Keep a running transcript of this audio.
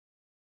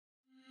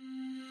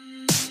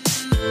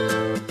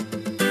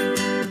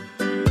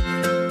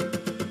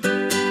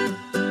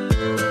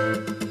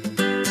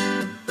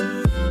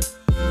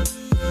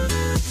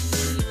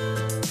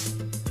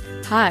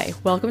Hi,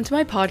 welcome to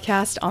my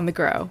podcast On The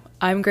Grow.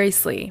 I'm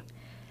Grace Lee.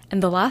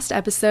 In the last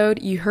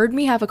episode, you heard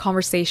me have a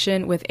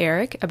conversation with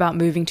Eric about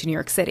moving to New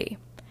York City.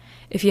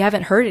 If you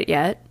haven't heard it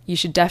yet, you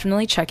should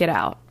definitely check it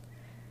out.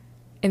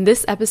 In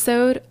this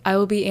episode, I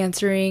will be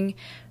answering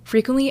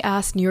frequently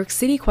asked New York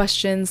City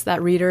questions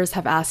that readers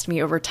have asked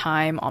me over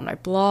time on my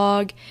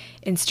blog,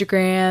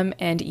 Instagram,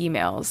 and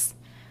emails.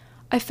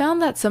 I found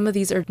that some of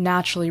these are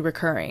naturally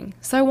recurring,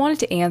 so I wanted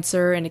to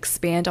answer and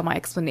expand on my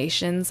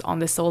explanations on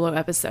this solo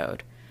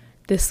episode.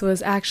 This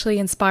was actually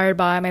inspired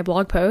by my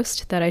blog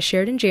post that I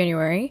shared in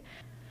January.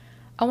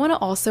 I want to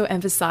also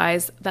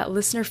emphasize that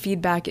listener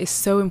feedback is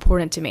so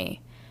important to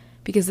me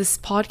because this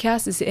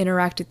podcast is to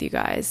interact with you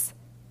guys,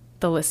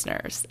 the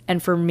listeners,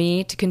 and for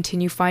me to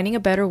continue finding a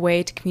better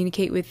way to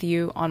communicate with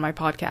you on my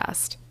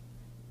podcast.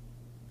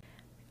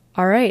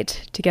 All right,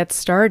 to get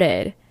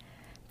started,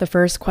 the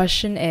first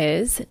question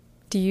is,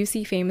 do you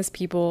see famous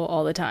people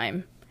all the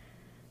time?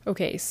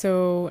 Okay,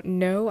 so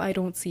no, I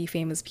don't see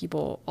famous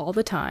people all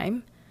the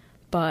time,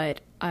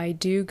 but I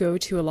do go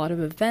to a lot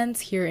of events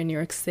here in New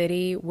York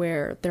City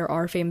where there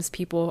are famous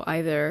people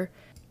either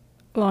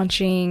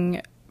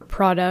launching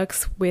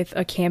products with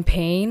a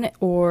campaign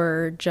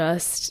or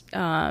just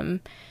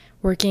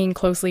working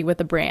closely with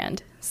a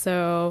brand.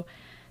 So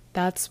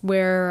that's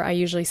where I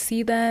usually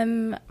see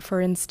them.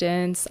 For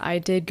instance, I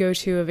did go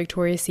to a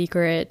Victoria's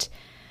Secret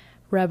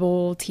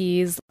Rebel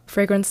Teas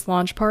fragrance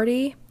launch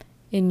party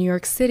in New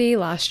York City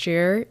last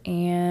year,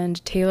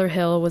 and Taylor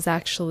Hill was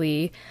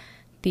actually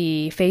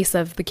the face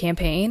of the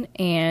campaign,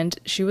 and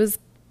she was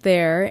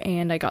there,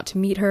 and I got to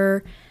meet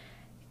her,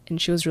 and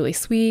she was really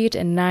sweet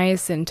and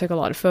nice and took a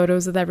lot of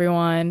photos with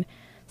everyone.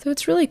 So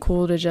it's really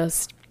cool to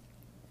just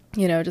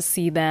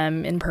see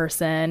them in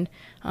person.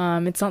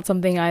 It's not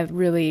something I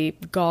really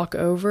gawk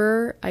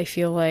over. I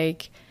feel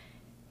like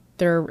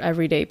they're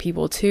everyday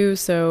people too,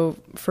 so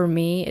for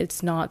me,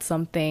 it's not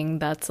something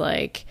that's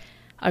like,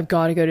 I've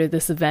got to go to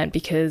this event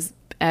because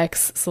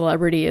X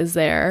celebrity is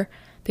there.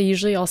 They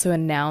usually also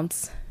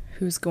announce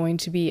who's going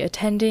to be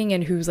attending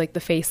and who's like the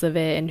face of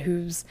it and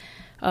whose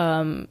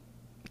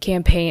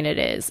campaign it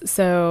is.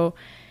 So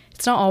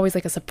it's not always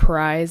like a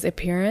surprise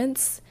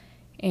appearance.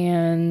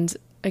 And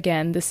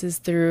again, this is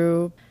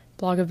through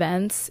blog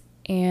events.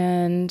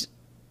 And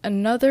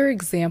another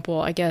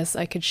example I guess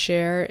I could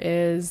share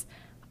is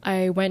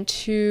I went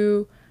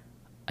to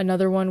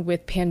another one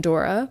with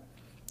Pandora,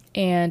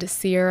 and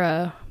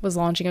Sierra was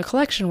launching a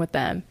collection with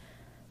them.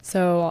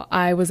 So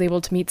I was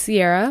able to meet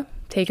Sierra,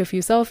 take a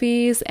few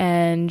selfies,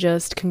 and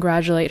just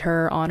congratulate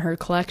her on her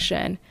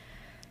collection.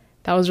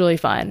 That was really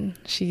fun.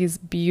 She's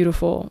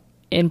beautiful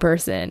in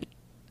person.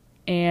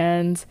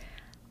 And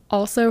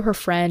also her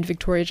friend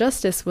Victoria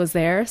Justice was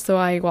there, so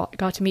I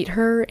got to meet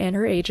her and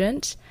her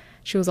agent.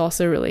 She was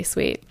also really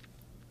sweet.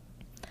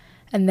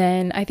 And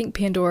then I think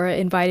Pandora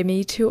invited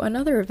me to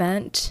another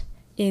event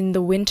in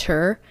the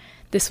winter.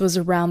 This was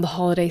around the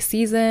holiday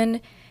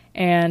season,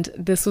 and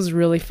this was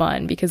really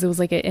fun because it was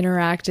like an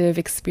interactive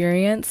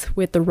experience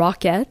with the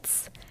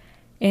Rockettes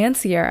and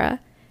Sierra.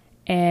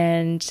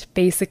 And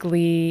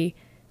basically,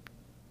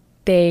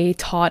 they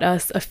taught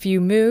us a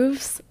few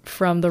moves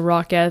from the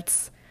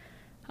Rockettes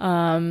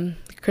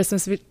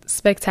Christmas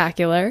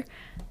Spectacular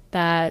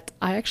that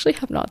I actually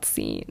have not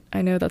seen.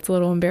 I know that's a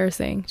little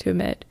embarrassing to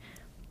admit,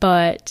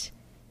 but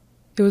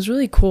it was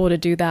really cool to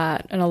do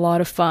that and a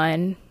lot of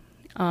fun.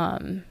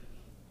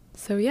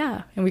 So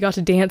yeah, and we got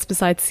to dance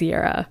beside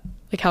Sierra.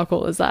 Like, how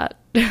cool is that?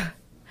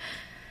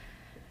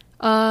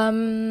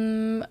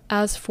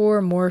 As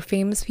for more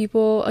famous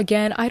people,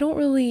 again, not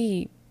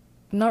really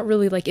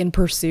like in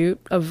pursuit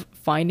of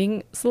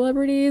finding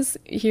celebrities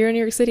here in New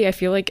York City. I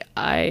feel like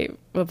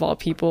of all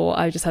people,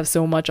 I just have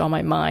so much on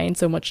my mind,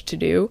 so much to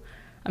do.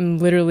 I'm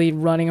literally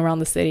running around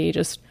the city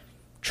just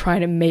trying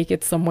to make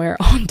it somewhere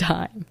on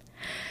time.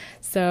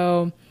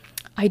 So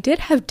I did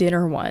have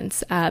dinner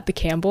once at the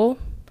Campbell.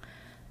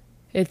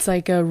 It's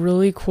like a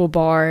really cool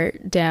bar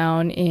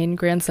down in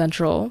Grand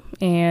Central.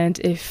 And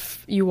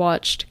if you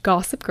watched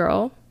Gossip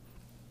Girl,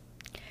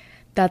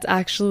 that's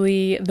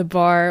actually the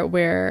bar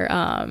where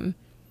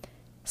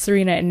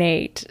Serena and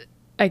Nate,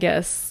 I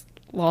guess,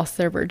 lost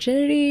their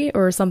virginity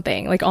or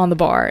something, like on the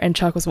bar, and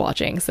Chuck was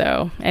watching.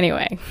 So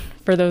anyway,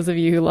 for those of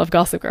you who love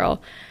Gossip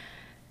Girl,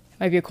 it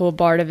might be a cool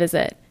bar to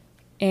visit.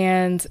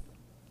 And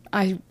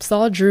I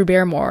saw Drew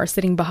Barrymore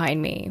sitting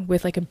behind me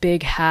with like a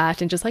big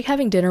hat and just like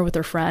having dinner with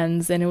her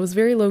friends, and it was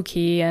very low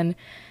key, and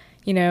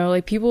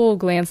like people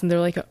glanced and they're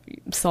like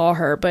saw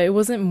her, but it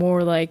wasn't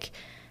more like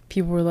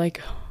people were like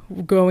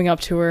going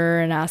up to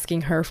her and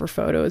asking her for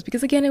photos,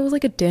 because again, it was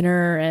like a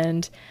dinner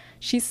and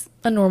she's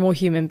a normal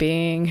human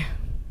being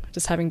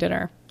just having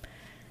dinner.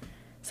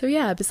 So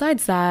yeah,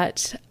 besides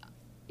that,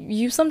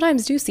 you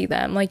sometimes do see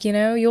them, like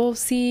you'll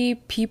see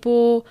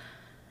people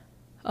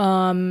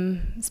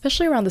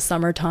especially around the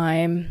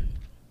summertime,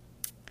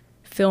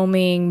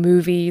 filming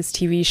movies,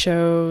 TV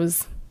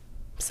shows.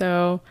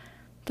 So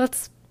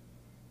that's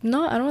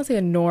not, I don't want to say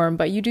a norm,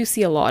 but you do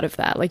see a lot of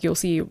that. Like, you'll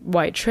see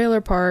white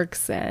trailer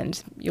parks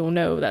and you'll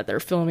know that they're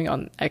filming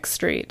on X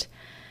Street.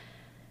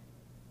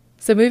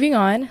 So moving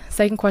on,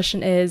 second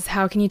question is,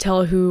 how can you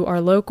tell who are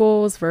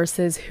locals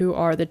versus who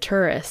are the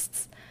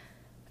tourists?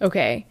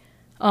 Okay,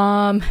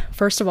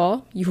 first of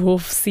all, you will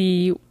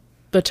see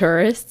the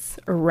tourists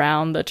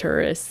around the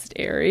tourist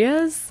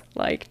areas,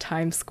 like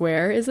Times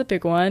Square is a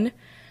big one.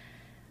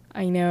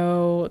 I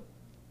know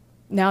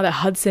now that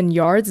Hudson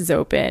Yards is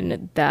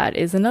open, that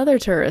is another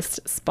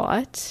tourist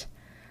spot.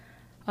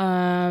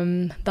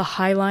 The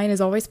High Line is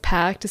always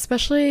packed,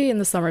 especially in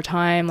the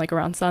summertime, like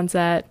around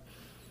sunset.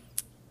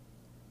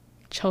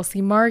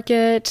 Chelsea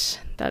Market,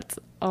 that's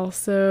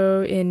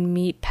also in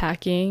meat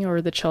packing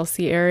or the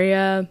Chelsea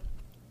area.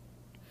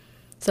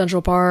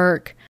 Central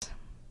Park.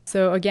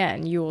 So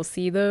again, you will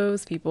see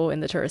those people in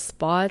the tourist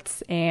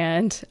spots,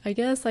 and I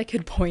guess I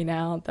could point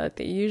out that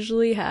they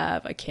usually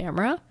have a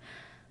camera,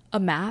 a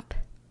map,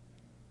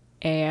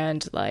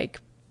 and like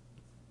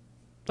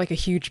a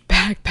huge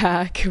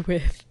backpack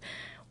with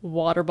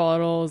water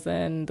bottles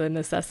and the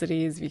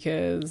necessities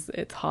because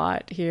it's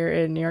hot here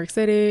in New York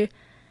City.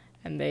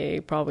 And they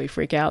probably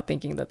freak out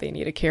thinking that they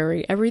need to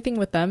carry everything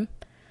with them.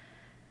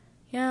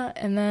 Yeah,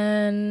 and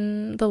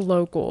then the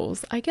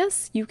locals. I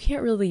guess you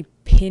can't really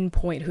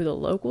pinpoint who the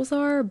locals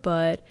are,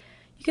 but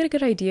you get a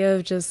good idea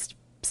of just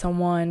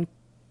someone,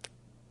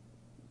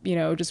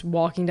 just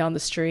walking down the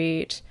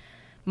street,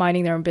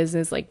 minding their own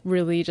business, like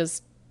really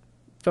just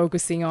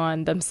focusing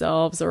on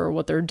themselves or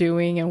what they're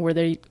doing and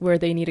where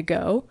they need to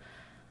go.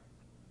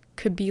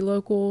 Could be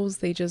locals.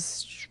 They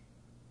just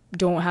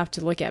don't have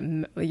to look at,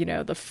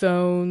 the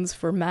phones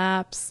for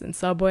maps and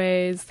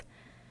subways.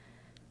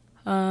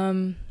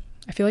 I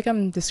feel like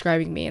I'm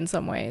describing me in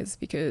some ways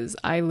because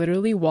I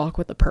literally walk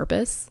with a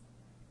purpose,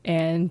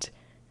 and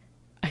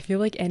I feel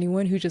like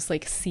anyone who just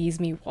like sees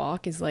me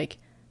walk is like,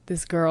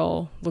 this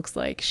girl looks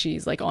like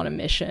she's like on a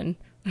mission.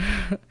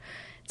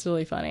 It's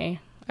really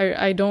funny.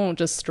 I don't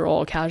just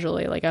stroll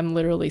casually. Like, I'm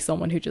literally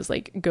someone who just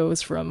like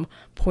goes from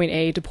point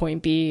A to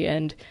point B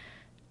and,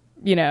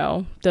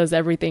 does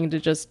everything to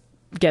just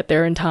get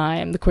there in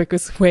time the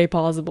quickest way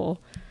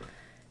possible.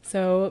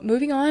 So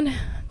moving on,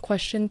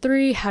 question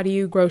 3, how do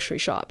you grocery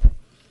shop?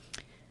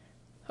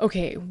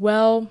 Okay,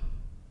 well,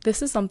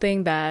 this is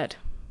something that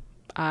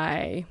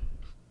I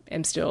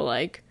am still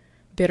like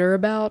bitter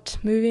about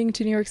moving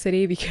to New York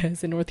City,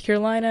 because in North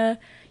Carolina,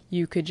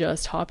 you could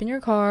just hop in your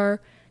car,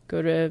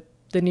 go to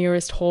the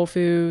nearest Whole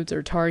Foods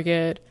or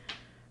Target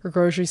or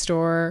grocery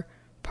store,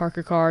 park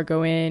your car,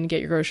 go in,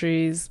 get your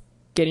groceries,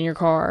 get in your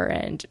car,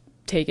 and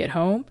take it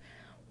home.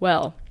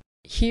 Well,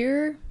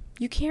 here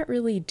you can't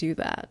really do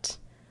that.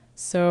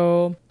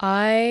 So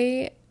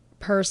I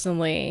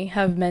personally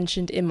have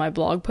mentioned in my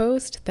blog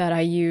post that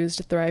I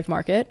used Thrive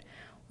Market,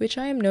 which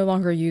I am no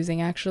longer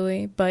using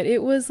actually, but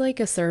it was like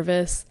a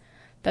service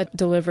that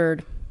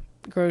delivered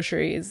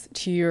groceries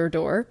to your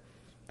door.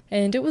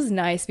 And it was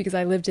nice because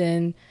I lived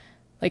in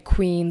like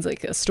Queens,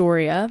 like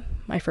Astoria,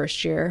 my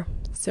first year.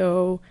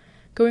 So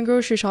going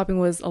grocery shopping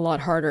was a lot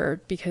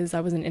harder because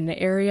I wasn't in an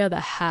area that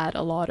had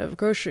a lot of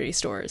grocery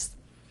stores.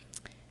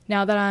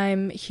 Now that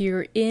I'm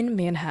here in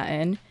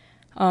Manhattan,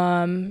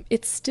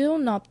 it's still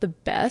not the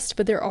best,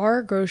 but there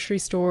are grocery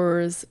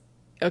stores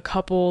a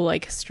couple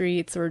like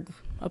streets or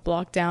a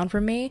block down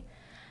from me.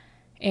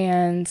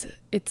 And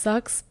it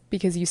sucks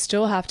because you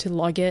still have to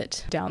lug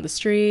it down the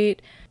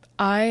street.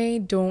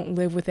 I don't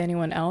live with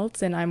anyone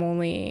else and I'm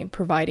only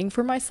providing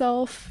for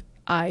myself.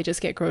 I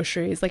just get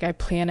groceries. Like, I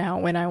plan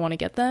out when I want to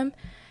get them.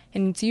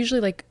 And it's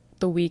usually like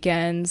the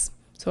weekends,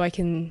 so I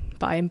can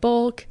buy in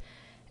bulk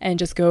and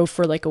just go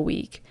for like a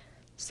week.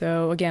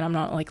 So again, I'm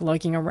not like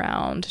lugging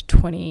around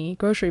 20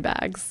 grocery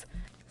bags.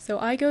 So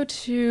I go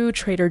to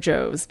Trader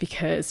Joe's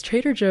because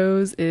Trader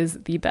Joe's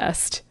is the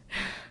best.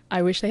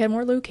 I wish they had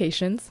more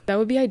locations. That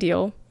would be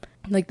ideal.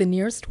 Like, the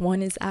nearest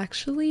one is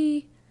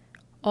actually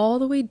all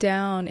the way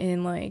down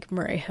in like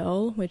Murray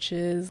Hill, which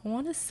is, I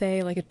want to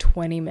say, like a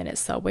 20-minute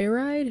subway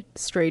ride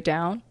straight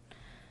down.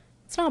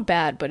 It's not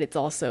bad, but it's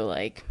also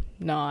like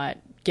not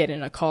get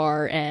in a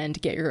car and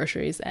get your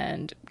groceries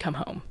and come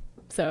home.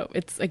 So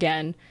it's,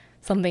 again,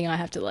 something I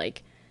have to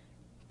like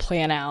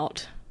plan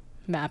out,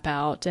 map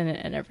out,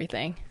 and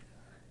everything.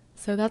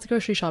 So that's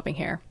grocery shopping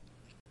here.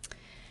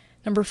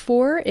 Number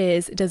 4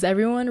 is, does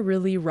everyone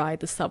really ride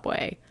the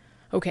subway?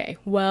 Okay,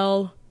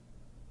 well,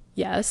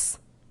 yes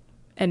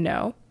and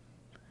no.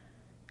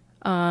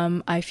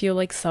 I feel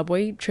like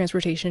subway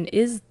transportation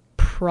is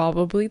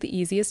probably the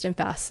easiest and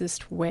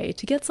fastest way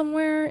to get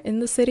somewhere in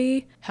the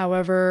city.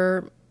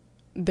 However,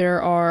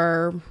 there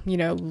are,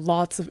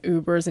 lots of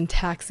Ubers and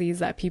taxis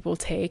that people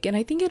take. And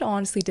I think it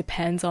honestly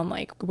depends on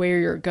like where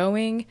you're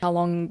going, how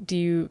long do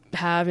you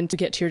have and to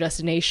get to your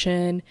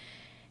destination,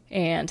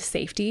 and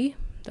safety.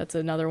 That's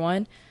another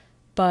one.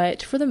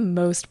 But for the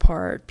most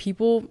part,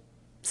 people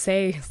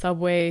say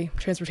subway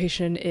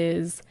transportation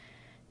is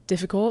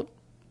difficult,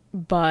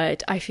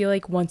 but I feel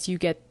like once you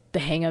get the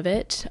hang of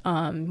it,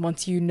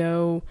 once you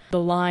know the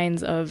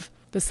lines of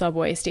the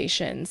subway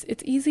stations,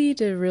 it's easy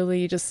to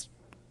really just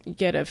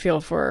get a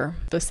feel for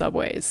the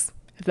subways,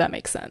 if that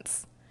makes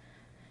sense.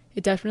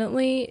 It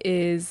definitely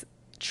is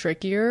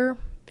trickier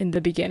in the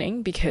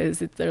beginning because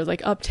there's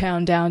like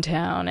uptown,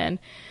 downtown, and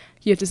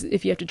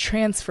if you have to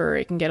transfer,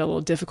 it can get a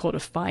little difficult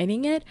of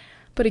finding it.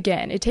 But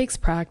again, it takes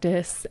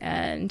practice,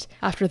 and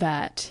after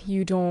that,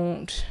 you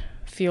don't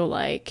feel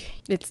like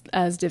it's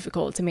as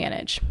difficult to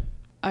manage.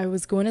 I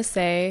was going to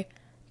say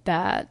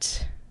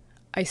that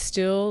I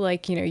still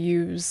like,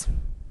 use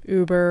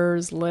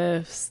Ubers,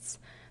 Lyfts.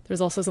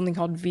 There's also something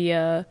called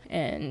Via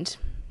and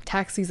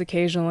taxis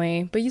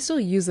occasionally, but you still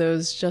use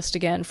those just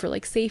again for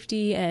like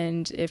safety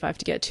and if I have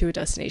to get to a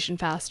destination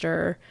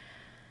faster.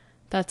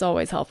 That's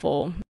always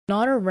helpful.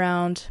 Not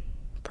around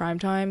prime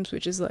times,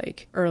 which is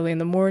like early in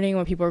the morning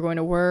when people are going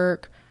to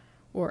work,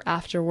 or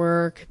after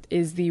work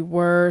is the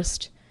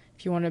worst.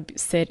 If you want to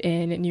sit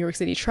in New York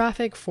City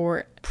traffic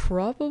for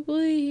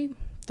probably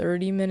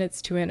 30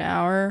 minutes to an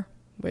hour,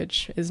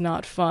 which is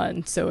not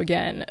fun. So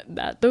again,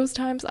 those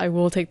times I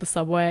will take the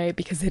subway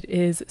because it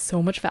is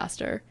so much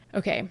faster.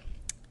 Okay,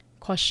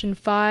 question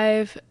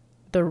 5,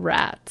 the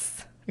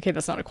rats. Okay,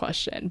 that's not a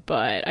question,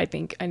 but I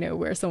think I know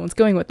where someone's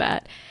going with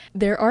that.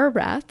 There are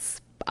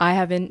rats. I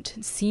haven't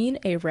seen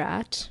a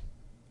rat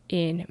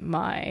in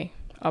my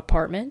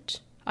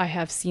apartment. I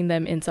have seen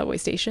them in subway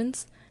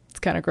stations. It's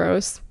kind of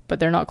gross, but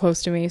they're not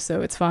close to me,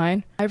 so it's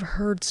fine. I've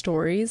heard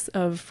stories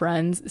of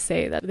friends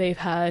say that they've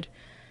had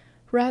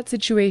rat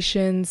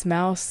situations,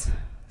 mouse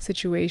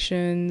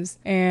situations,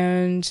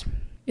 and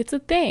it's a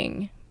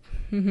thing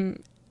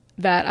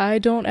that I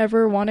don't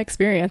ever want to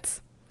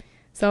experience.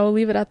 So I'll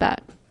leave it at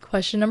that.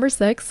 Question number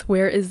 6,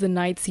 where is the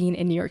night scene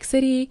in New York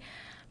City?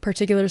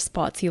 Particular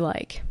spots you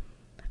like.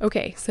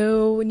 Okay,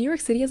 so New York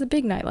City has a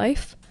big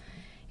nightlife,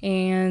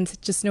 and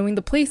just knowing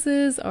the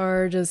places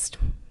are just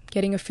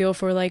getting a feel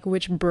for like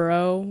which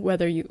borough,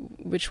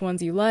 which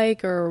ones you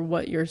like or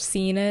what your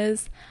scene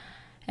is.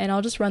 And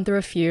I'll just run through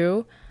a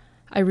few.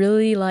 I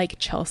really like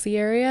Chelsea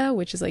area,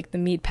 which is like the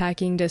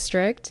meatpacking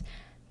district.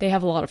 They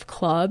have a lot of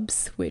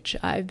clubs, which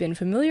I've been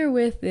familiar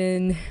with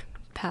in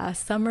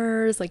past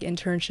summers, like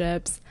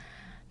internships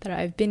that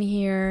I've been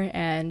here,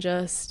 and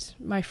just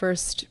my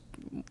first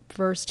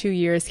 2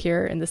 years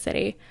here in the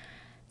city.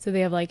 So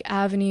they have like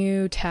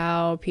Avenue,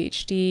 Tao,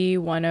 PhD,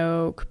 One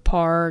Oak,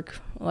 Park,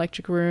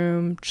 Electric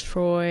Room,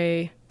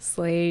 Troy,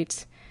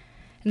 Slate.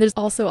 And there's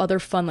also other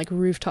fun like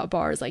rooftop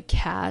bars like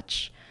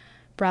Catch,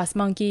 Brass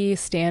Monkey,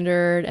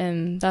 Standard,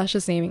 and that's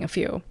just naming a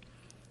few.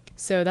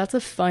 So that's a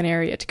fun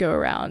area to go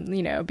around,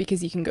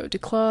 because you can go to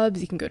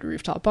clubs, you can go to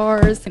rooftop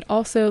bars, and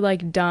also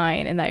like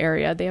dine in that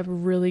area. They have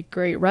really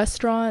great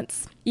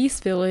restaurants.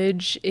 East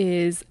Village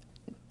is,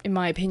 in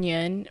my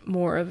opinion,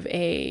 more of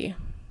a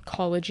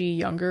collegey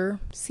younger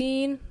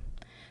scene.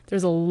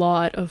 There's a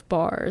lot of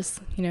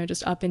bars,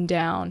 just up and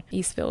down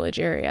East Village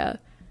area.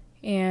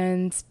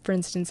 And for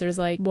instance, there's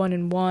like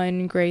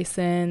 1&1,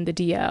 Grayson, the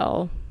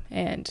DL,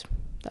 and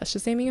that's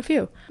just naming a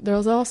few.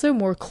 There's also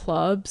more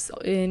clubs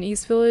in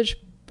East Village,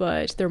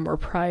 but they're more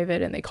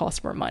private and they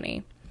cost more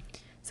money.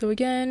 So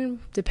again,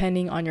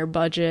 depending on your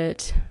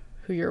budget,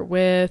 who you're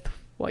with,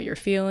 what you're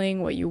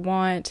feeling, what you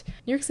want,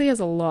 New York City has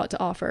a lot to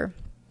offer.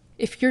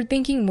 If you're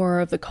thinking more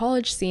of the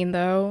college scene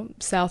though,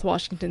 South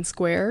Washington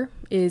Square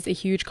is a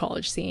huge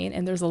college scene,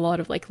 and there's a lot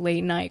of like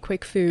late night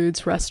quick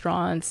foods,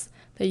 restaurants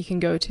that you can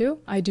go to.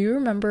 I do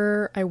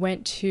remember I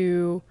went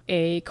to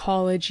a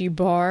college-y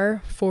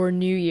bar for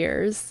New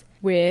Year's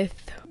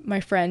with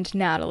my friend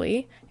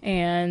Natalie,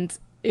 and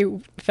it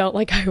felt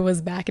like I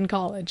was back in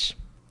college.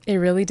 It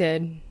really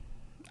did.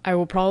 I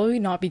will probably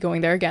not be going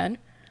there again,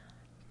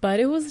 but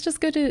it was just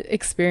good to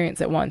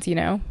experience it once,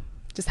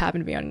 Just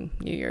happened to be on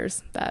New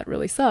Year's. That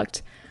really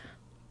sucked.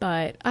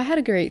 But I had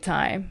a great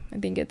time. I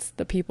think it's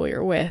the people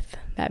you're with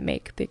that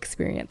make the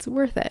experience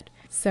worth it.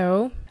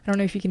 So, I don't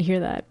know if you can hear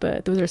that,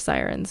 but those are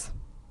sirens.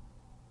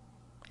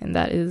 And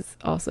that is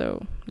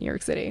also New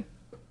York City.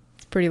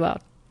 It's pretty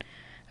loud.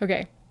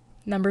 Okay,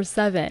 number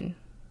 7.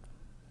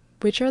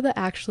 Which are the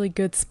actually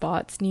good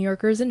spots New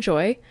Yorkers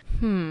enjoy?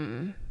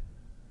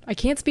 I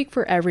can't speak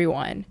for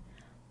everyone,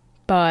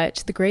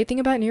 but the great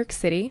thing about New York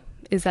City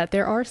is that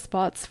there are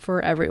spots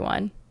for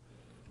everyone.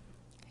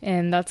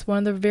 And that's one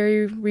of the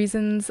very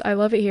reasons I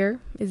love it here,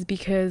 is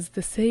because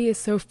the city is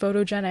so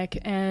photogenic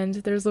and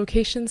there's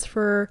locations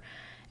for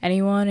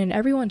anyone and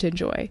everyone to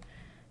enjoy,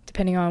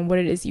 depending on what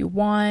it is you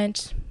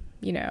want.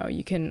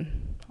 You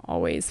can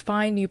always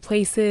find new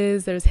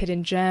places. There's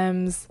hidden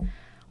gems.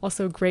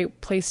 Also a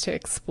great place to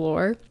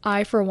explore.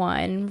 I, for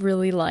one,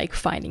 really like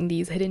finding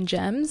these hidden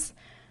gems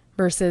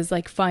versus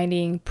like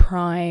finding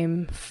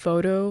prime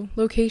photo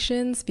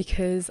locations,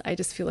 because I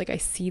just feel like I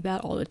see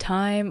that all the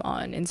time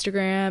on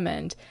Instagram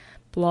and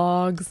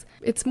blogs.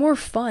 It's more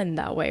fun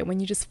that way when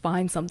you just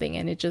find something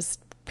and it just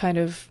kind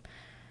of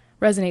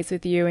resonates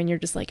with you and you're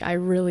just like, I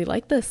really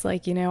like this.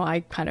 Like,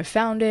 I kind of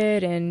found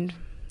it, and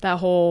that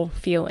whole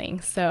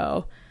feeling.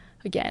 So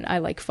again, I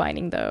like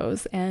finding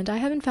those, and I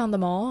haven't found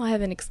them all. I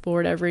haven't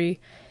explored every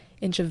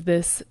inch of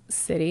this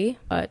city,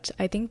 but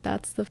I think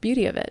that's the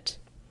beauty of it.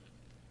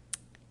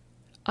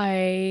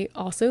 I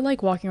also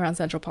like walking around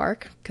Central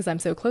Park because I'm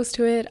so close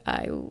to it.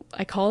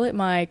 I call it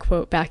my,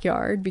 quote,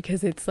 backyard,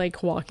 because it's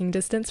like walking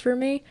distance for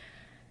me.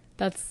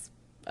 That's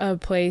a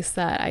place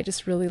that I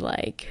just really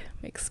like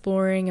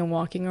exploring and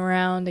walking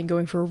around and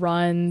going for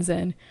runs,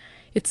 and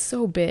it's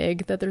so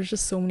big that there's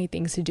just so many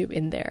things to do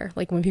in there.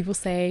 Like when people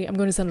say I'm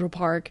going to Central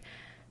Park,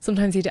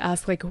 sometimes you have to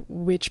ask like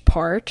which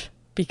part,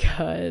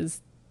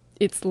 because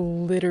it's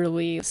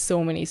literally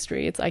so many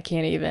streets. I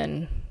can't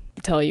even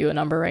tell you a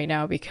number right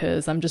now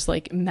because I'm just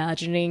like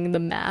imagining the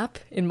map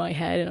in my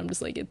head and I'm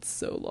just like, it's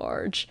so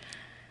large.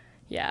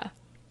 Yeah.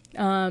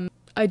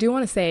 I do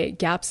want to say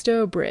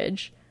Gapsto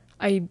Bridge.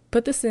 I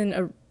put this in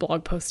a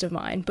blog post of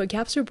mine, but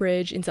Gapsto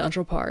Bridge in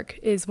Central Park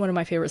is one of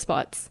my favorite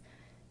spots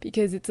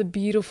because it's a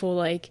beautiful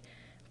like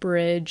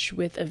bridge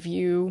with a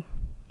view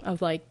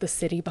of like the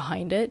city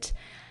behind it.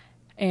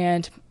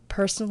 And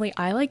personally,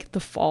 I like the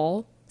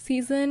fall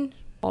season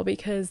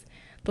because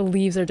the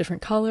leaves are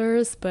different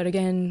colors, but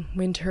again,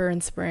 winter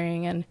and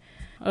spring and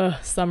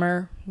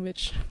summer,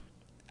 which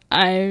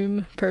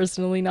I'm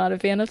personally not a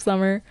fan of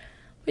summer,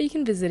 but you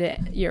can visit it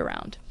year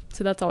round.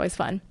 So that's always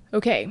fun.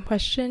 Okay,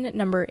 question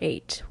number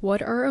 8.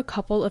 What are a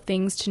couple of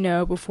things to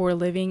know before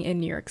living in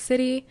New York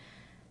City?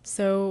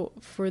 So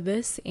for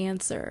this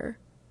answer,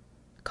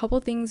 a couple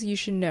things you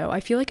should know. I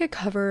feel like I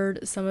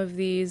covered some of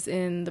these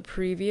in the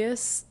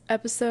previous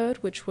episode,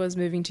 which was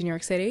moving to New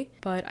York City,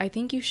 but I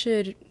think you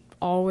should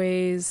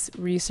always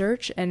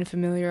research and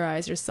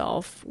familiarize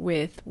yourself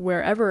with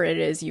wherever it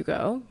is you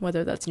go,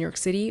 whether that's New York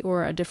City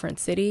or a different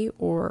city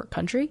or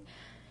country.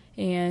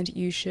 And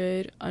you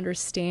should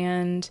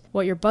understand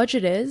what your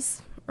budget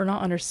is, or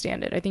not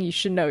understand it. I think you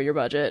should know your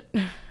budget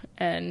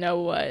and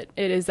know what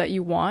it is that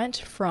you want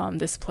from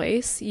this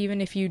place.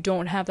 Even if you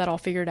don't have that all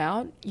figured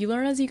out, you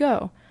learn as you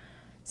go.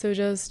 So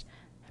just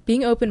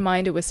being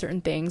open-minded with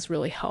certain things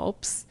really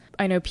helps.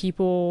 I know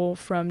people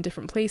from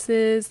different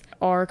places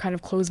are kind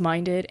of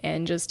closed-minded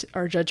and just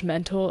are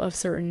judgmental of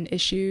certain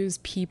issues,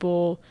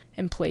 people,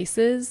 and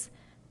places.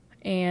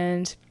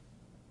 And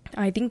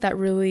I think that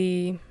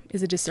really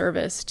is a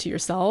disservice to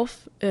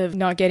yourself of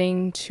not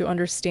getting to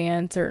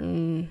understand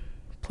certain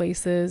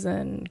places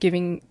and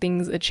giving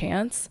things a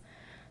chance.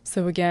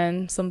 So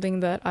again,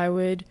 something that I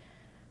would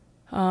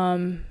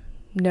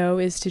know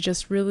is to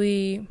just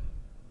really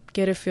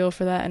get a feel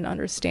for that and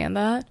understand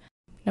that.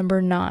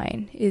 Number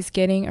 9, is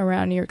getting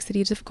around New York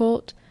City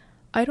difficult?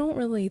 I don't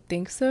really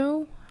think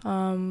so.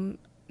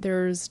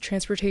 There's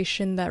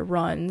transportation that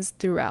runs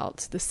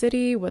throughout the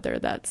city, whether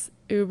that's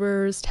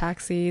Ubers,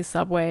 taxis,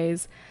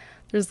 subways.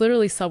 There's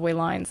literally subway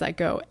lines that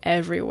go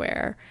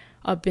everywhere,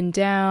 up and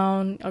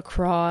down,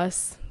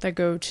 across, that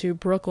go to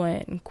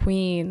Brooklyn,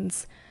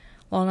 Queens,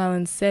 Long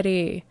Island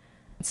City,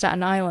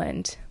 Staten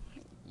Island.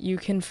 You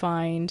can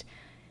find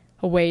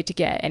a way to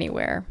get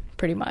anywhere,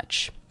 pretty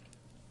much.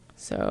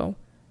 So,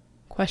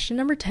 question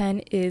number 10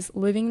 is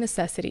living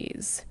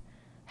necessities.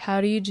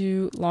 How do you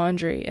do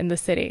laundry in the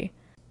city?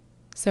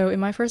 So in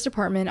my first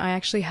apartment, I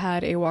actually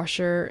had a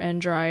washer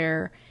and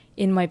dryer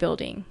in my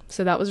building.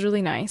 So that was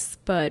really nice.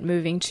 But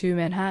moving to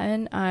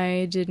Manhattan,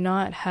 I did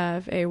not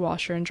have a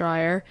washer and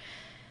dryer,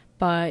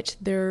 but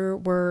there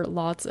were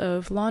lots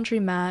of laundry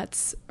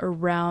mats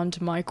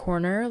around my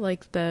corner,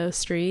 like the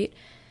street.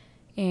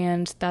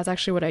 And that's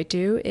actually what I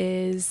do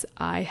is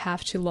I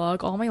have to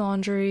lug all my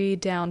laundry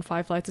down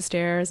 5 flights of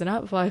stairs and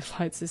up 5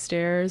 flights of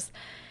stairs.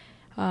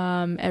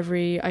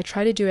 I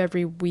try to do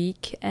every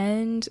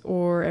weekend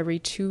or every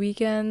 2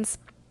 weekends.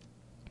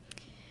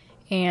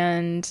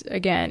 And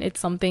again, it's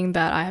something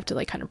that I have to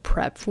like kind of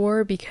prep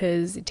for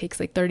because it takes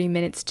like 30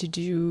 minutes to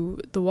do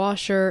the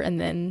washer and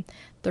then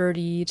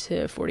 30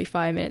 to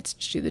 45 minutes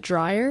to do the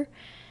dryer.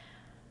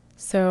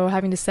 So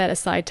having to set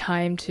aside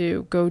time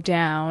to go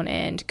down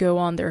and go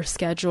on their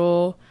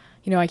schedule.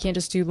 You know, I can't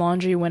just do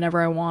laundry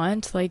whenever I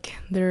want. Like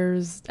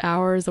there's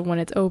hours of when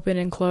it's open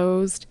and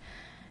closed,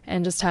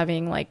 and just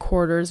having like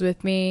quarters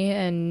with me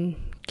and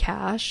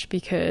cash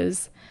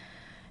because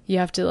you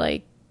have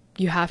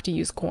to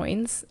use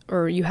coins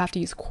or you have to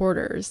use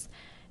quarters,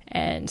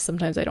 and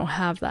sometimes I don't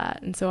have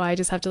that, and so I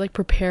just have to like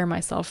prepare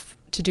myself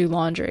to do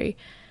laundry.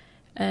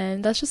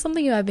 And that's just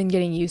something I've been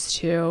getting used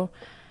to,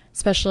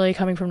 especially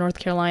coming from North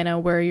Carolina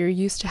where you're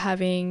used to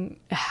having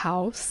a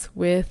house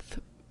with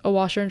a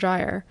washer and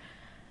dryer.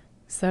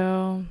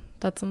 So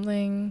that's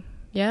something,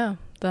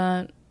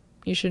 that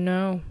you should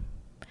know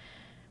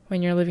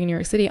when you're living in New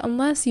York City,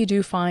 unless you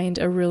do find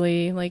a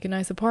really like a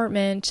nice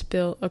apartment,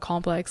 built a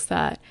complex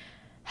that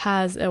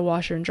has a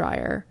washer and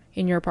dryer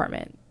in your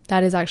apartment.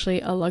 That is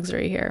actually a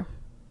luxury here.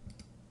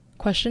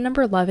 Question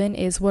number 11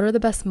 is, what are the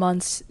best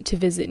months to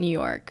visit New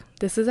York?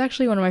 This is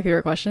actually one of my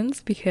favorite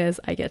questions because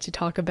I get to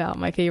talk about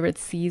my favorite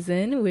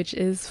season, which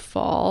is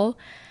fall.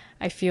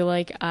 I feel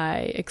like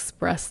I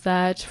express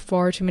that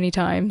far too many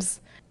times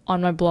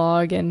on my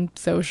blog and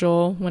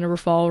social whenever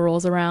fall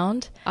rolls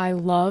around. I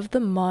love the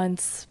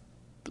months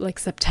like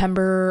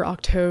September,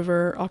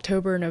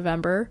 October,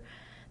 November.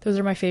 Those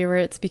are my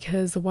favorites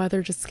because the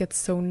weather just gets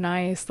so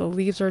nice. The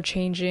leaves are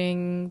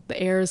changing. The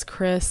air is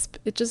crisp.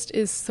 It just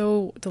is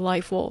so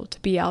delightful to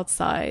be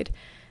outside.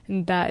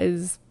 And that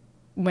is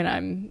when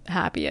I'm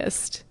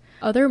happiest.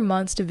 Other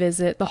months to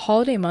visit, the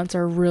holiday months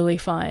are really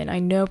fun. I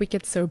know we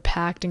get so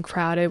packed and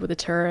crowded with the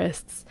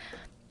tourists,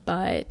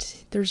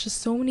 but there's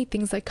just so many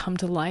things that come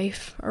to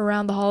life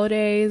around the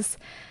holidays.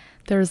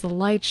 There's the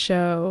light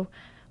show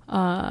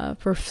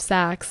for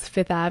Saks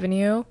Fifth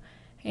Avenue,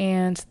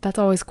 and that's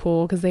always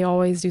cool because they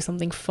always do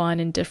something fun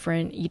and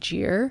different each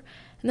year.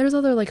 And there's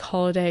other like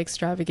holiday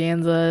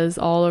extravaganzas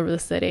all over the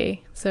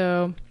city.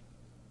 So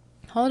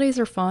holidays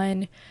are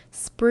fun.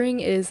 Spring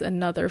is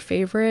another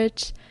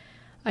favorite.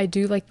 I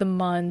do like the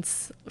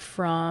months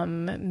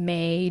from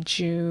May,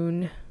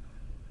 June,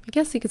 I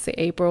guess you could say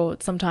April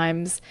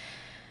sometimes,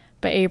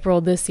 but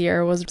April this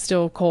year was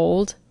still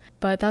cold.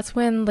 But that's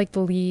when like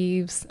the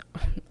leaves,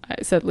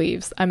 I said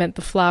leaves, I meant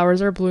the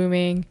flowers are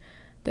blooming.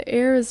 The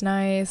air is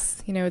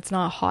nice, you know, it's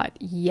not hot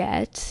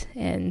yet.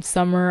 And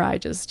summer I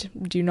just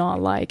do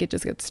not like. It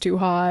just gets too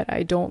hot.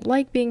 I don't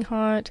like being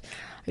hot.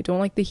 I don't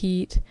like the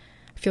heat.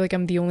 I feel like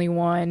I'm the only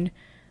one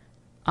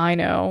I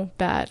know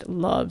that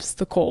loves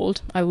the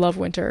cold. I love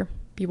winter.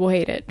 People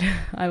hate it.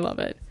 I love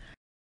it.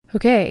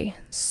 Okay,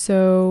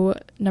 so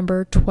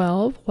number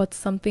 12, what's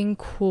something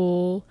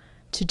cool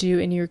to do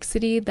in New York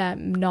City that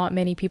not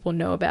many people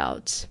know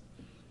about?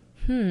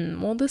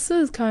 Well, this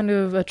is kind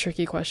of a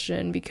tricky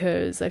question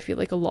because I feel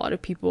like a lot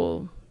of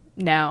people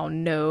now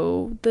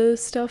know the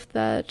stuff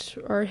that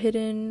are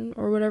hidden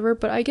or whatever,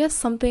 but I guess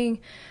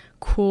something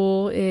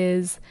cool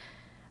is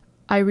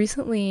I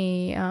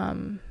recently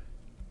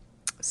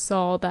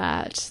saw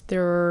that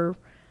there are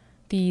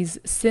these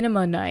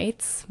cinema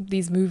nights,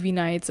 these movie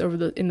nights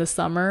in the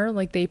summer.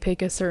 Like they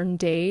pick a certain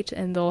date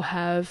and they'll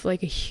have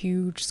like a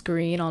huge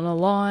screen on a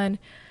lawn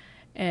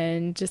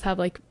and just have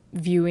like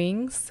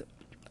viewings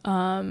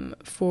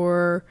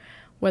for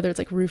whether it's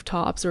like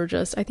rooftops or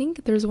just, I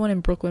think there's one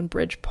in Brooklyn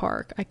Bridge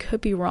Park. I could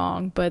be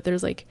wrong, but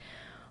there's like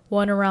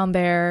one around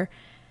there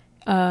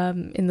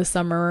in the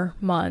summer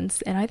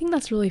months, and I think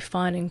that's really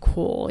fun and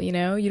cool. You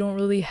know, you don't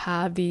really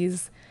have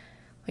these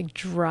like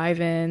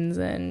drive-ins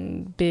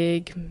and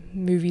big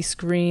movie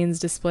screens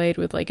displayed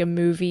with like a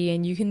movie,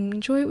 and you can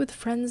enjoy it with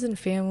friends and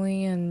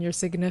family and your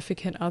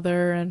significant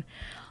other. And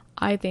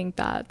I think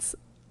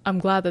I'm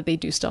glad that they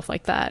do stuff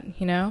like that,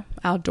 you know,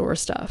 outdoor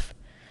stuff.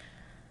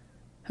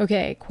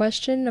 Okay,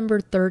 question number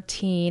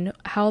 13.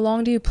 How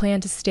long do you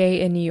plan to stay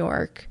in New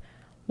York?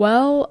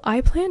 Well, I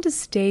plan to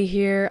stay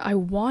here, I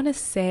want to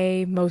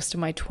say most of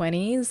my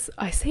 20s.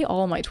 I say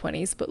all my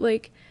 20s, but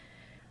like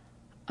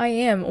I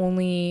am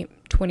only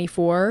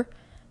 24,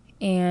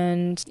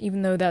 and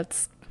even though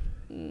that's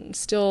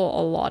still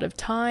a lot of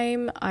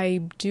time,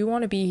 I do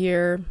want to be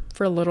here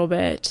for a little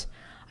bit.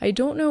 I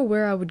don't know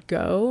where I would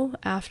go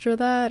after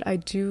that. I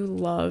do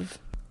love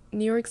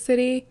New York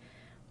City,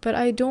 but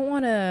I don't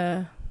want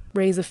to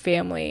raise a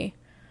family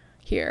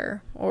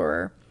here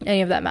or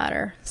any of that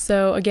matter.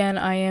 So again,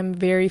 I am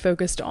very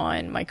focused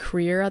on my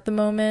career at the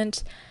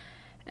moment,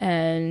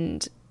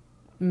 and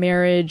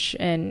marriage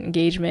and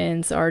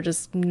engagements are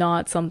just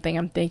not something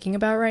I'm thinking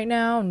about right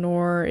now,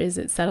 nor is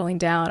it settling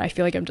down. I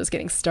feel like I'm just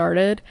getting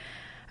started.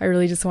 I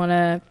really just want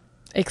to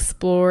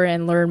explore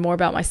and learn more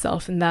about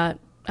myself in that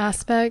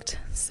aspect.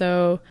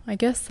 So I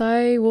guess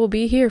I will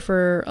be here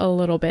for a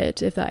little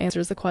bit, if that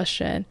answers the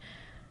question.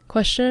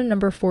 Question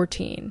number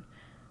 14.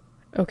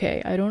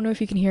 Okay, I don't know if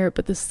you can hear it,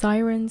 but the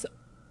sirens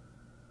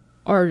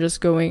are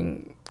just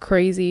going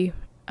crazy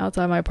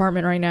outside my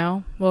apartment right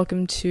now.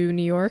 Welcome to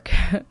New York.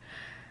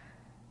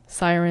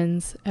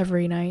 Sirens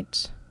every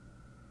night.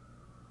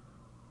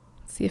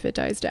 See if it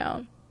dies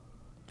down.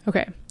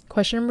 Okay,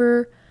 question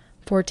number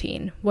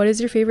 14. What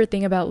is your favorite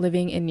thing about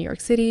living in New York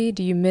City?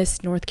 Do you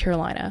miss North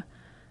Carolina?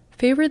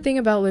 Favorite thing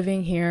about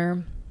living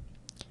here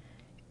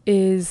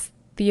is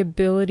the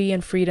ability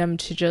and freedom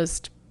to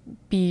just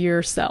be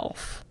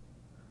yourself.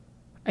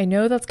 I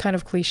know that's kind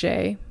of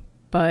cliche,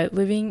 but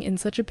living in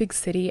such a big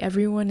city,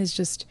 everyone is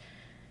just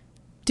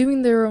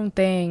doing their own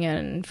thing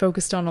and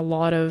focused on a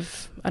lot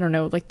of, I don't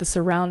know, like the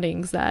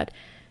surroundings, that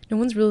no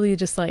one's really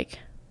just like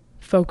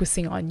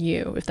focusing on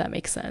you, if that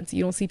makes sense.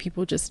 You don't see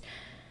people just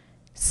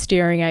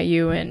staring at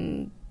you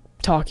and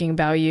talking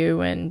about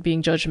you and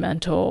being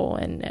judgmental,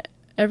 and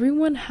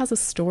everyone has a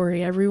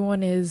story.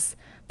 Everyone is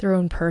their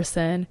own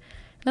person.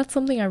 That's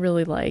something I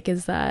really like,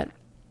 is that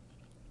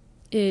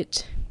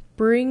it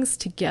brings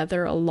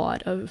together a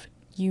lot of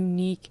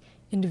unique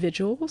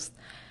individuals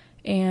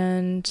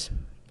and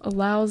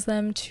allows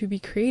them to be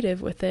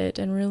creative with it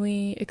and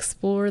really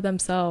explore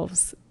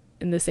themselves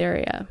in this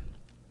area.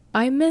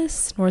 I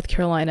miss North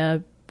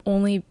Carolina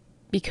only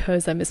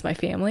because I miss my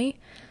family,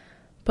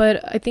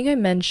 but I think I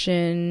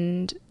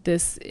mentioned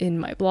this in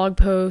my blog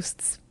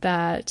posts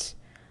that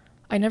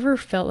I never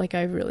felt like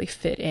I really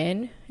fit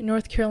in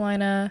North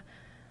Carolina.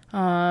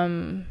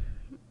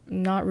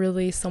 Not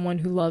really someone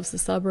who loves the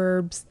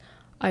suburbs.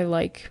 I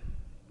like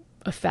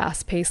a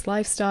fast-paced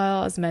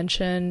lifestyle, as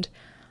mentioned.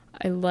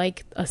 I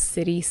like a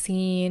city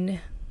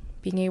scene.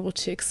 Being able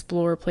to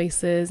explore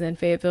places in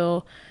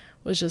Fayetteville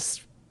was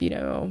just,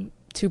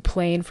 too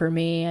plain for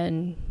me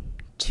and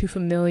too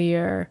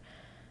familiar.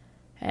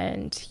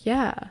 And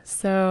yeah,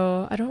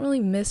 so I don't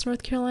really miss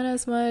North Carolina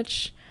as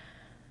much.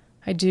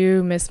 I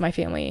do miss my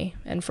family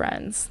and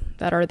friends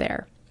that are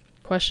there.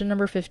 Question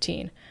number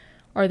 15.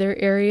 Are there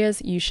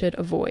areas you should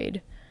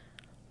avoid?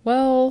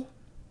 Well,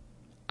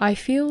 I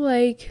feel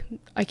like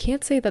I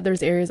can't say that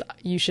there's areas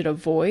you should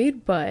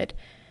avoid, but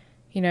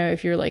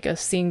if you're like a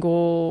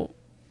single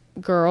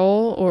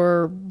girl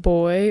or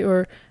boy,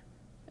 or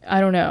I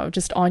don't know,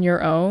 just on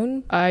your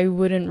own, I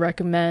wouldn't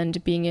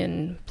recommend being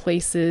in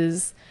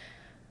places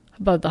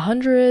above the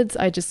hundreds.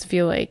 I just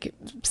feel like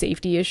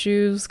safety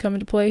issues come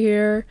into play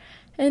here.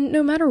 And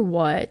no matter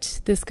what,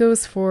 this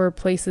goes for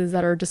places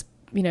that are just,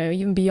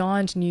 even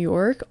beyond New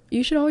York.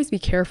 You should always be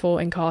careful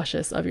and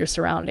cautious of your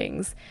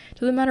surroundings.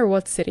 Doesn't matter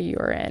what city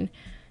you're in. You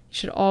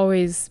should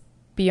always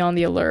be on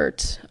the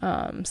alert.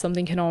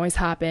 Something can always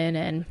happen.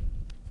 And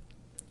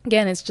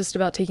again, it's just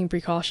about taking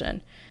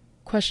precaution.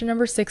 Question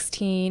number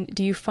 16.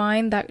 Do you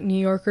find that New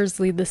Yorkers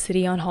leave the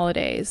city on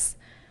holidays?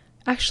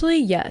 Actually,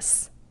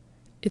 yes.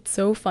 It's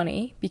so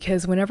funny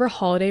because whenever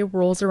holiday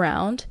rolls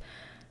around,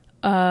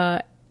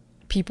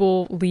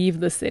 people leave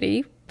the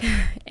city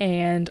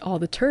and all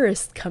the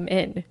tourists come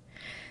in.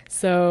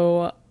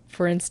 So,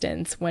 for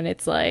instance, when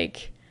it's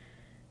like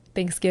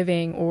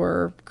Thanksgiving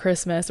or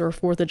Christmas or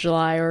 4th of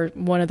July or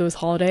one of those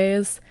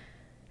holidays,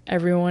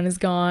 everyone is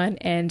gone,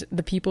 and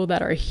the people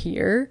that are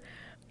here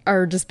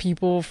are just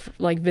people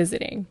like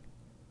visiting.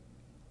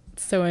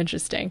 It's so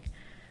interesting.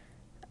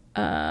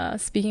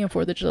 Speaking of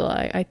 4th of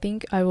July, I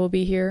think I will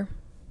be here,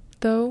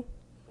 though.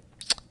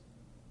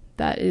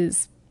 That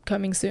is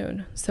coming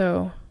soon.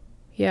 So,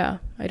 yeah,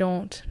 I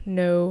don't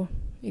know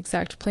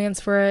exact plans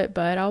for it,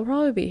 but I'll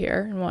probably be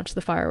here and watch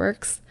the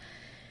fireworks.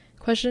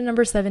 Question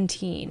number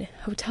 17.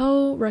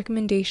 Hotel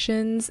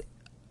recommendations.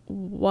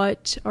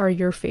 What are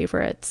your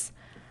favorites?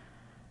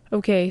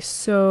 Okay,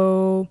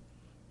 so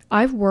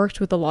I've worked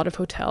with a lot of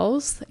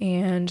hotels,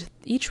 and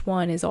each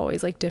one is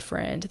always like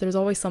different. There's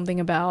always something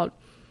about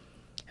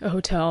a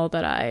hotel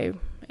that I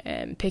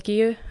am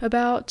picky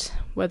about,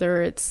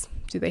 whether it's,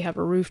 do they have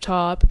a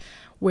rooftop?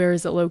 Where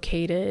is it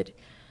located?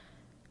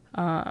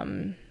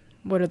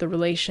 What are the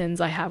relations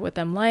I have with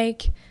them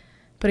like?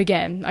 But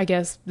again, I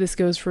guess this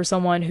goes for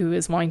someone who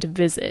is wanting to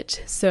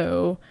visit.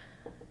 So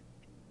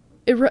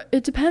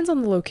it depends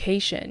on the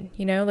location,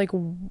 like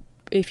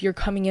if you're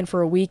coming in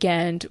for a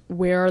weekend,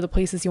 where are the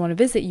places you want to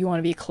visit? You want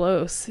to be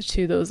close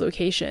to those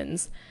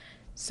locations.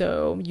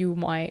 So you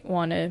might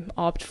want to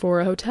opt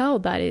for a hotel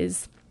that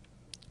is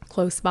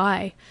close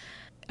by.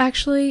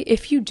 Actually,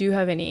 if you do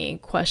have any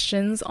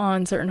questions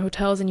on certain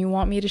hotels and you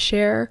want me to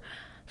share,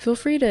 feel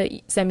free to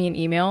send me an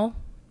email.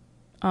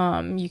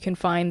 You can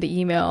find the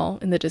email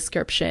in the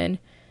description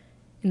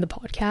in the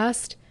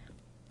podcast,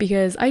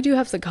 because I do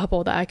have a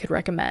couple that I could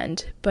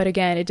recommend. But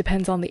again, it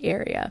depends on the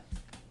area.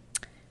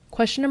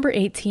 Question number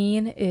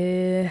 18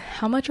 is,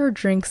 how much are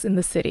drinks in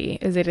the city?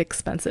 Is it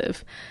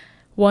expensive?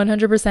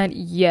 100%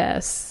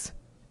 yes.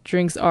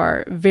 Drinks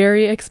are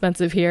very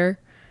expensive here.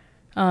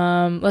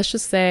 Let's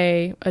just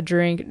say a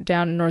drink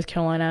down in North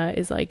Carolina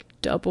is like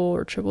double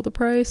or triple the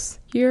price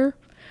here.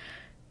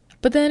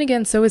 But then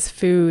again, so is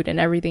food, and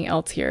everything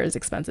else here is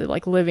expensive.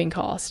 Like living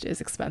cost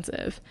is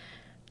expensive.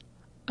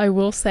 I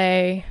will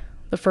say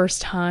the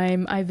first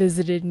time I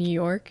visited New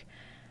York,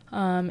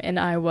 and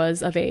I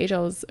was of age,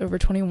 I was over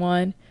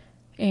 21,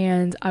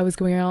 and I was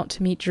going out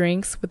to meet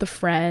drinks with a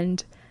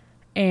friend,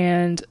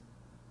 and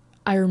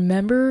I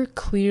remember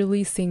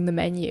clearly seeing the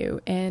menu,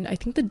 and I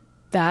think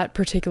that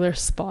particular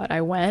spot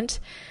I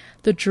went,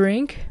 the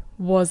drink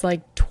was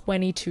like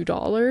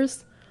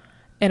 $22,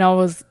 and I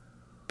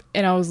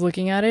was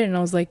looking at it and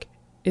I was like,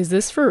 is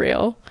this for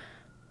real?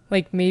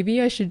 Like,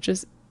 maybe I should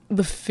just,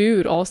 the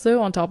food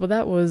also on top of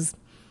that was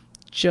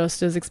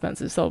just as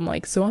expensive. So I'm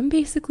like, so I'm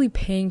basically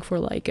paying for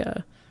like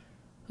a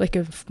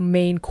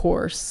main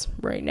course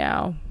right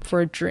now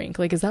for a drink.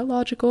 Like, is that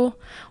logical?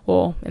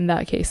 Well, in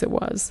that case it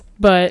was,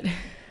 but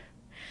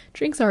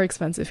drinks are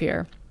expensive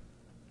here.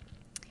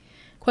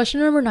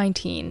 Question number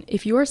 19.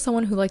 If you are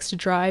someone who likes to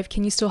drive,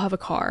 can you still have a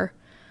car?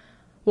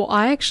 Well,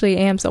 I actually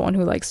am someone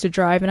who likes to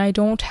drive, and I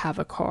don't have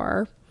a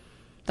car.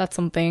 That's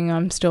something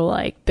I'm still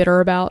like bitter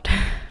about.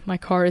 My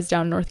car is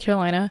down in North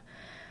Carolina.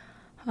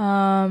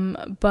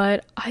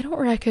 But I don't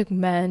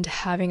recommend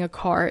having a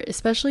car,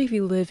 especially if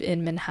you live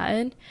in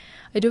Manhattan.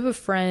 I do have a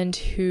friend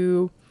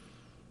who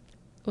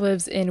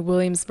lives in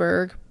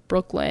Williamsburg,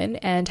 Brooklyn,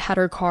 and had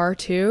her car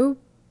too,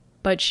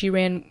 but she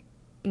ran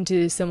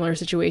into similar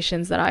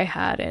situations that I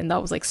had, and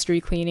that was like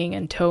street cleaning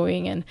and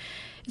towing, and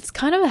it's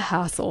kind of a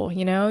hassle,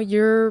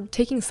 you're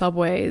taking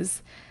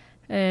subways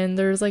and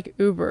there's like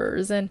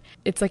Ubers, and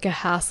it's like a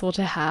hassle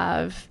to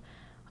have.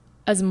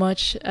 As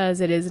much as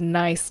it is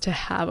nice to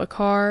have a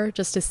car,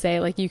 just to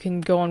say like you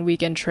can go on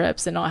weekend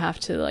trips and not have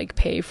to like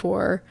pay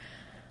for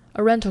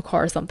a rental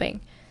car or something.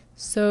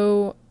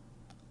 So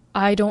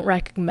I don't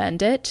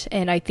recommend it,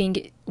 and I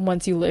think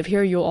once you live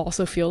here you'll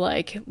also feel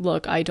like,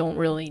 look, I don't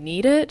really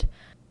need it.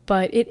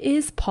 But it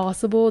is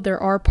possible.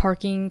 There are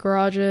parking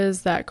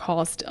garages that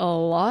cost a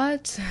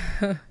lot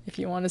if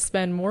you want to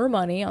spend more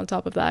money on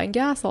top of that. And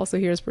gas also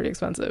here is pretty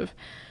expensive.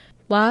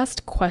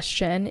 Last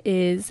question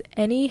is,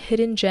 any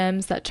hidden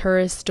gems that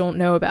tourists don't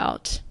know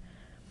about?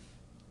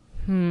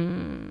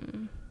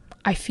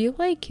 I feel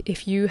like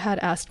if you had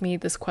asked me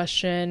this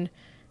question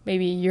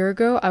maybe a year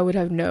ago, I would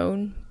have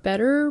known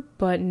better,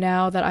 but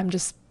now that I've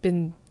just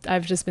been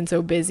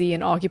so busy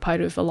and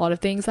occupied with a lot of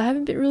things, I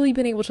haven't really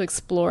been able to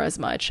explore as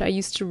much. I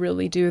used to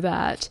really do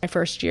that my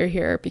first year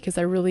here because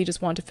I really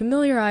just want to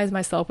familiarize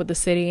myself with the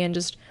city and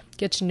just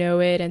get to know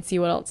it and see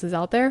what else is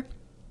out there.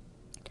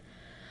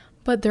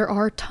 But there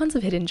are tons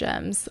of hidden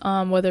gems,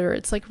 whether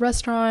it's like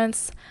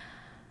restaurants.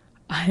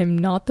 I'm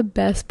not the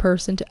best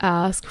person to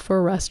ask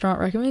for restaurant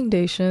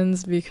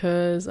recommendations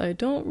because I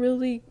don't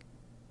really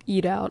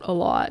eat out a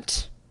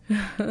lot.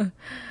 I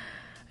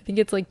think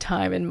it's like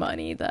time and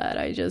money that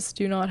I just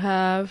do not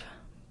have.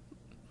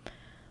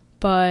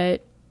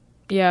 But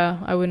yeah,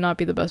 I would not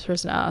be the best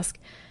person to ask.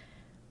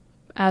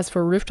 As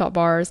for rooftop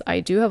bars, I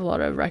do have a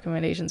lot of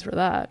recommendations for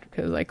that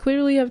because I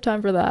clearly have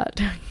time for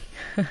that.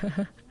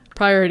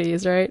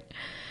 Priorities, right?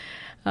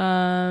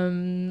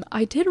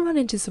 I did run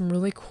into some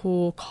really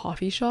cool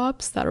coffee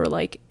shops that are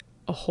like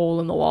a hole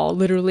in the wall.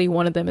 Literally,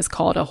 one of them is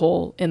called a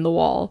hole in the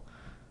wall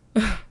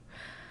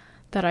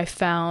that I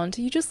found.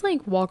 You just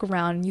like walk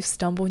around and you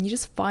stumble and you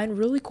just find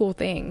really cool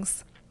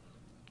things.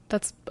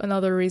 That's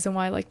another reason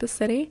why I like the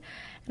city.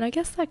 And I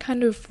guess that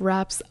kind of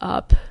wraps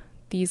up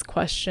these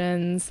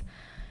questions.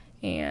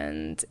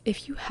 And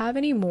if you have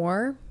any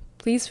more,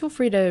 please feel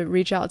free to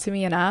reach out to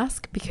me and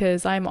ask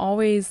because I'm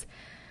always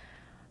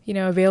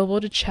available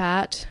to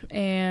chat,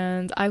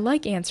 and I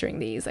like answering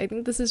these. I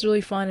think this is really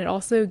fun. It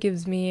also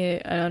gives me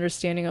an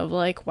understanding of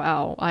like,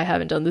 wow, I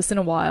haven't done this in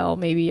a while.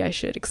 Maybe I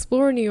should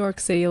explore New York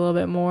City a little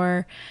bit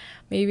more.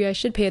 Maybe I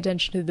should pay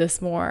attention to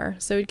this more.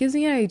 So it gives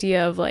me an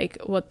idea of like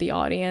what the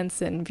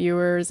audience and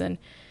viewers and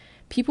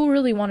people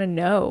really want to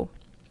know.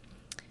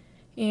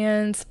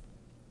 And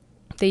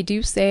they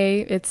do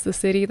say it's the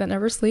city that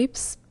never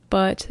sleeps,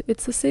 but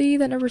it's the city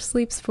that never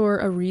sleeps for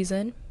a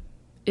reason.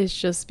 It's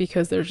just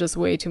because there's just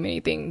way too many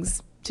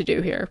things to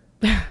do here.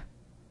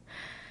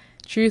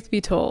 Truth be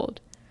told.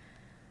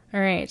 All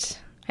right,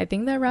 I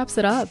think that wraps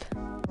it up.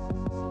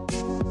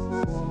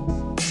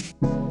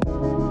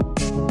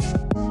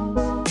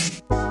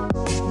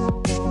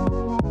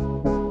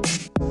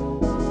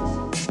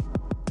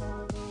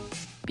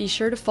 Be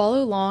sure to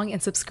follow along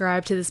and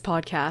subscribe to this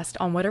podcast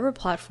on whatever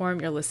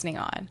platform you're listening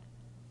on.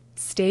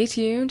 Stay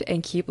tuned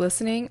and keep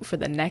listening for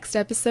the next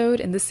episode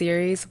in the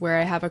series where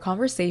I have a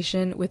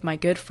conversation with my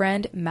good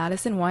friend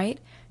Madison White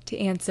to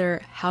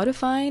answer how to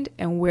find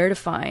and where to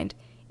find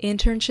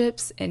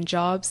internships and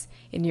jobs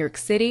in New York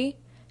City,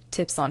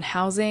 tips on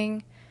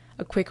housing,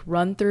 a quick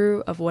run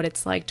through of what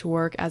it's like to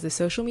work as a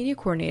social media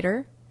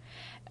coordinator,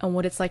 and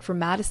what it's like for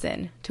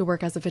Madison to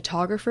work as a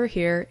photographer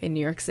here in New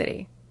York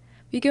City.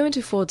 We go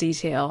into full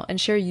detail and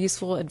share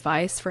useful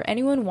advice for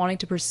anyone wanting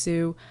to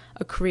pursue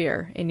a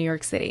career in New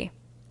York City.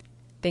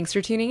 Thanks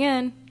for tuning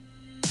in.